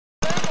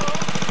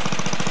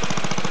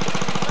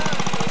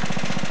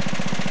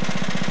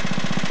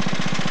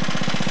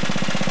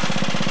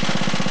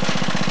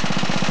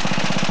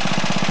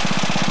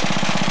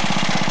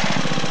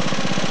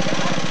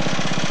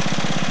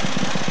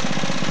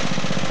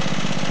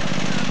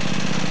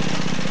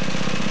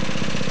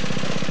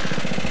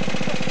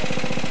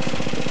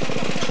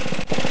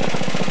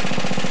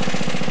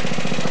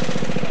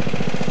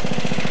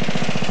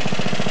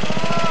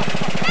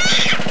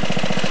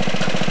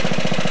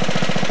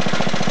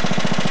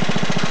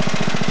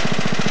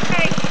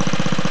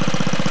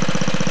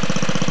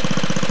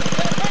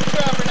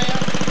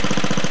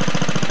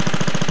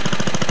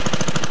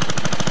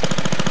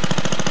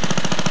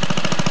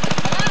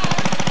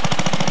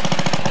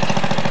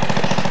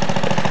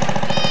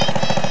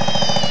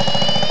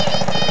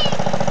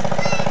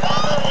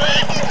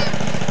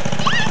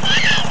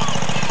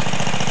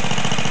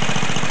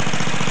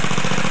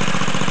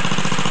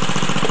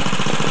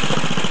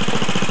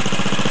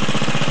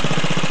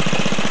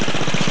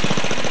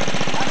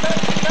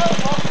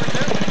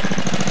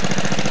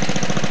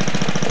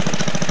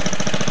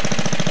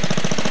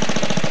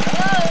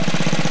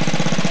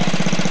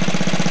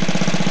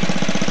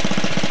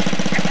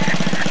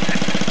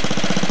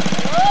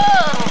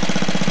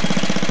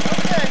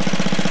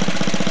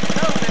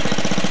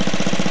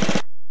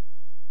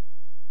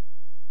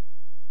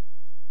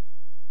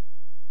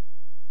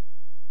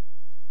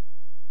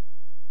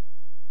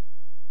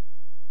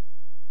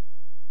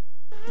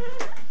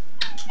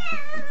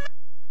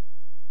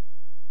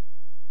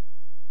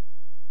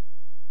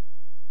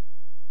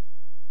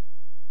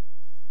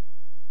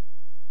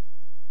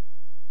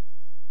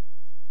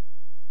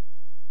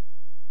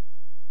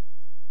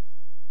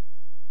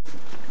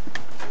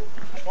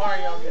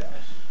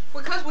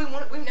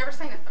because we've never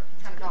seen a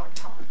 $1,300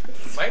 guitar.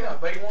 May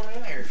not be one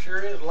in here. Sure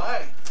is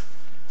light.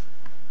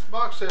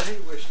 Box said he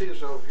wished he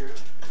was over here.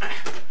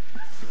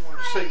 He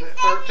wanted to see that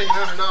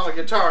 $1,300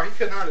 guitar. He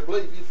couldn't hardly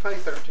believe you'd pay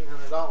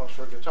 $1,300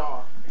 for a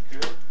guitar. You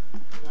could?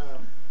 No.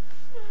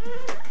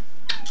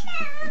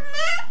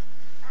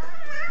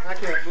 I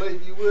can't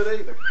believe you would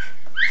either.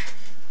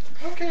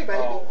 Okay, baby.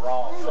 Oh,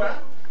 wrong. All right.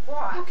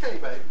 What? Okay,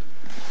 baby.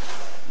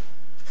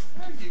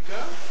 There you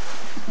go.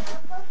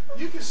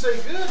 You can see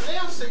good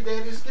now. See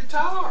Daddy's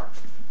guitar.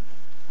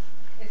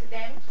 Is it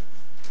damaged?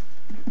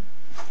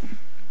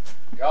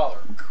 Y'all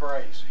are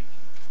crazy.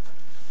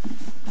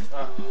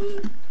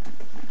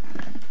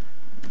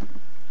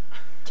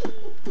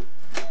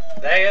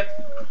 Dad,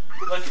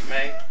 look at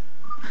me.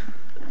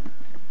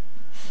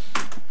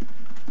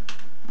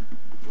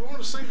 We want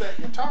to see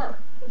that guitar.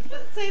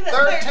 See that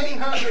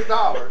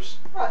 $1,300.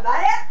 What,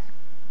 that?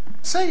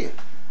 See it.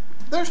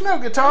 There's no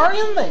guitar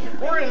in there.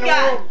 Where in the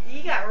world?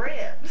 You got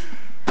ripped.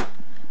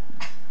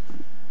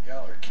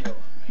 Y'all are killing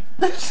me.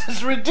 This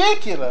is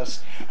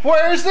ridiculous.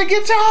 Where's the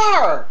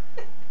guitar?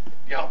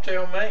 Y'all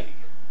tell me.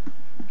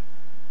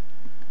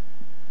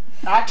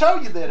 I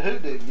told you that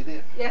hoodoo, you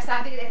didn't. Yes,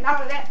 I did. And not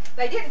only that,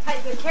 they didn't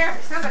take good care of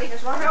it. Somebody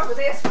has run over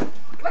this one.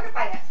 Look at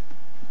that.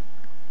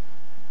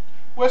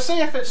 Well, see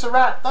if it's the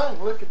right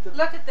thing. Look at the.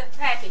 Look at the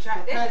package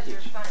right there. This is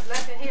your thing. Look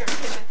at here.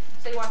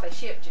 See what they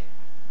shipped you.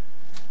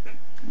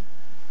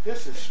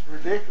 This is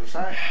ridiculous.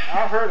 I've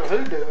heard of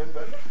hoodooing,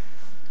 but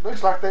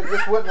looks like they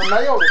just wouldn't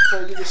have nailed it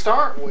for you to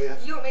start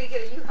with. You want me to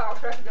get a U-Haul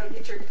truck and go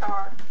get your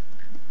guitar?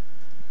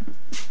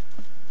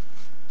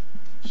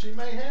 She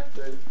may have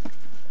to.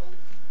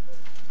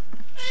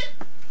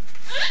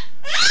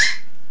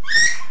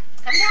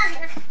 Come down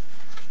here.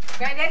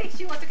 Granddaddy,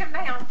 she wants to come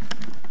down.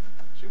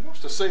 She wants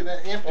to see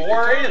that empty Well,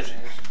 guitar. where is it?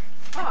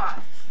 What?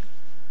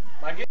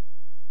 My guitar.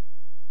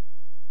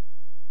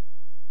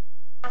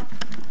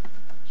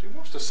 She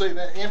wants to see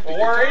that empty Well,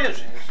 guitar. where is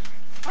it?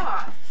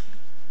 What?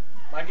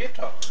 My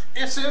guitar.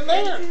 It's in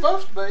there. It's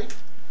supposed to be.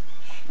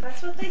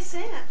 That's what they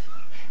sent.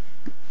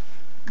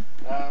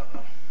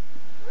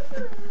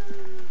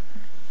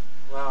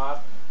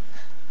 Well,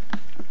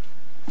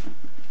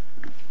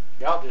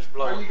 y'all just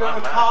blow Are you my going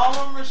to mind. call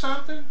them or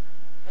something?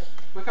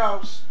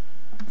 Because,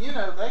 you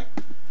know,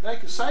 they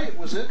could say it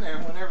was in there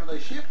whenever they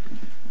shipped it.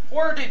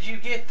 Where did you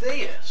get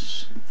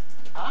this?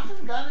 I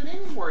haven't got it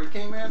anywhere. It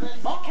came out of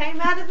that box. Came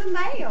out of the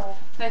mail.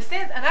 They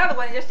sent another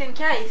one just in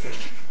case.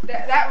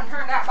 That one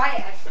turned out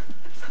bad.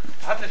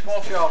 I just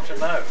want y'all to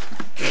know.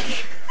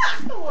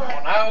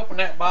 When I opened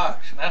that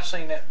box and I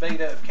seen that beat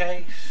up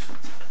case,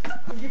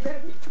 You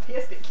better be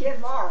pissed at Kid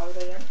Morrow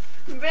then.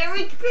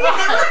 Very good.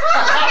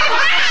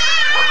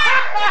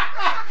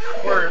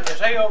 where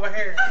is he over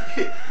here?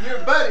 Your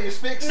buddy is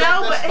fixing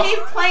No, this but box. he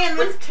planned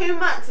this 2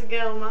 months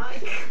ago,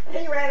 Mike.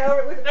 He ran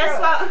over it with a That's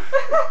truck.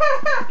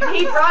 why. And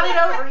he brought it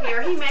over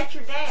here. He met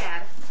your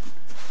dad.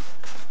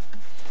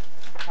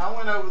 I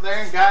went over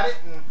there and got it,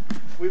 and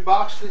we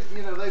boxed it.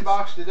 You know, they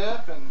boxed it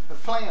up and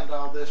planned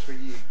all this for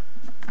you.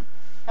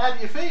 How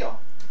do you feel?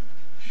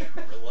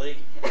 Relieved.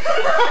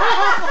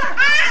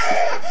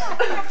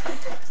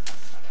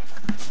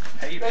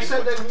 Hey, They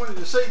said they wanted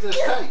to see this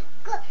tape.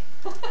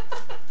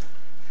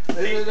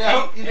 They said, I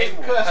hope you didn't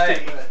will cuss pay.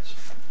 too much.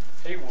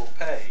 He will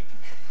pay.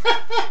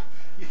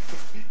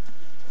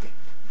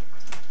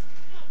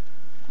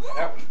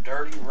 That was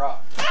dirty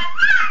rock.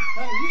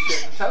 Honey, you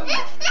shouldn't have told him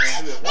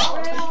who it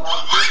was. He'd like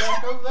to go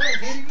back over there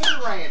and hit him with a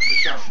ranch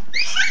or something.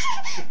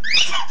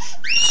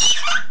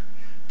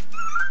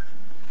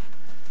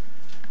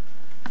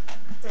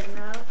 Said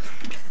no.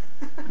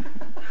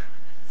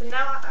 So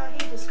now he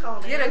just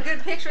called Get a in. good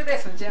picture of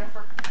this one,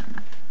 Jennifer.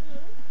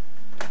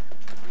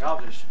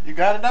 Y'all just You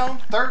got it on?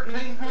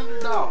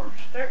 $1,300.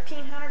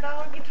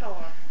 $1,300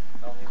 guitar.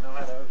 don't even know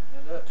how to open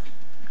it up.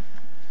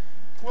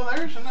 Well,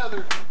 there's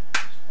another.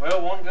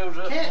 Well, one goes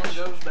up, Catch.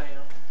 one goes down.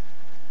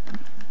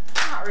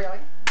 Not really.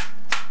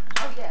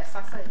 Oh yes,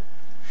 I see.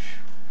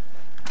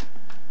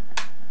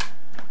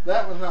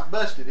 That one's not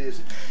busted, is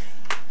it?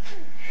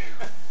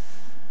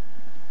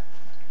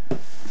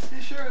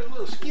 It sure is a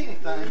little skinny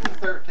thing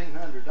for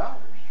 $1,300.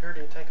 Sure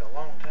did take a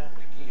long time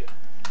to get.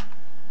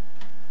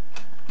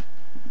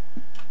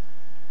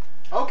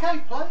 Okay,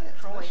 play it.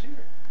 Troy. Let's hear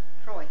it.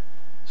 Troy,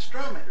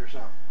 Strum it or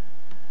something.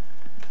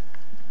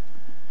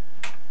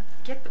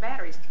 get the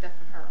battery stuff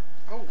from her.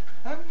 Oh,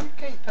 honey, you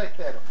can't take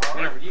that apart.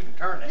 Whenever you can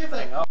turn that Give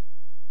that thing off.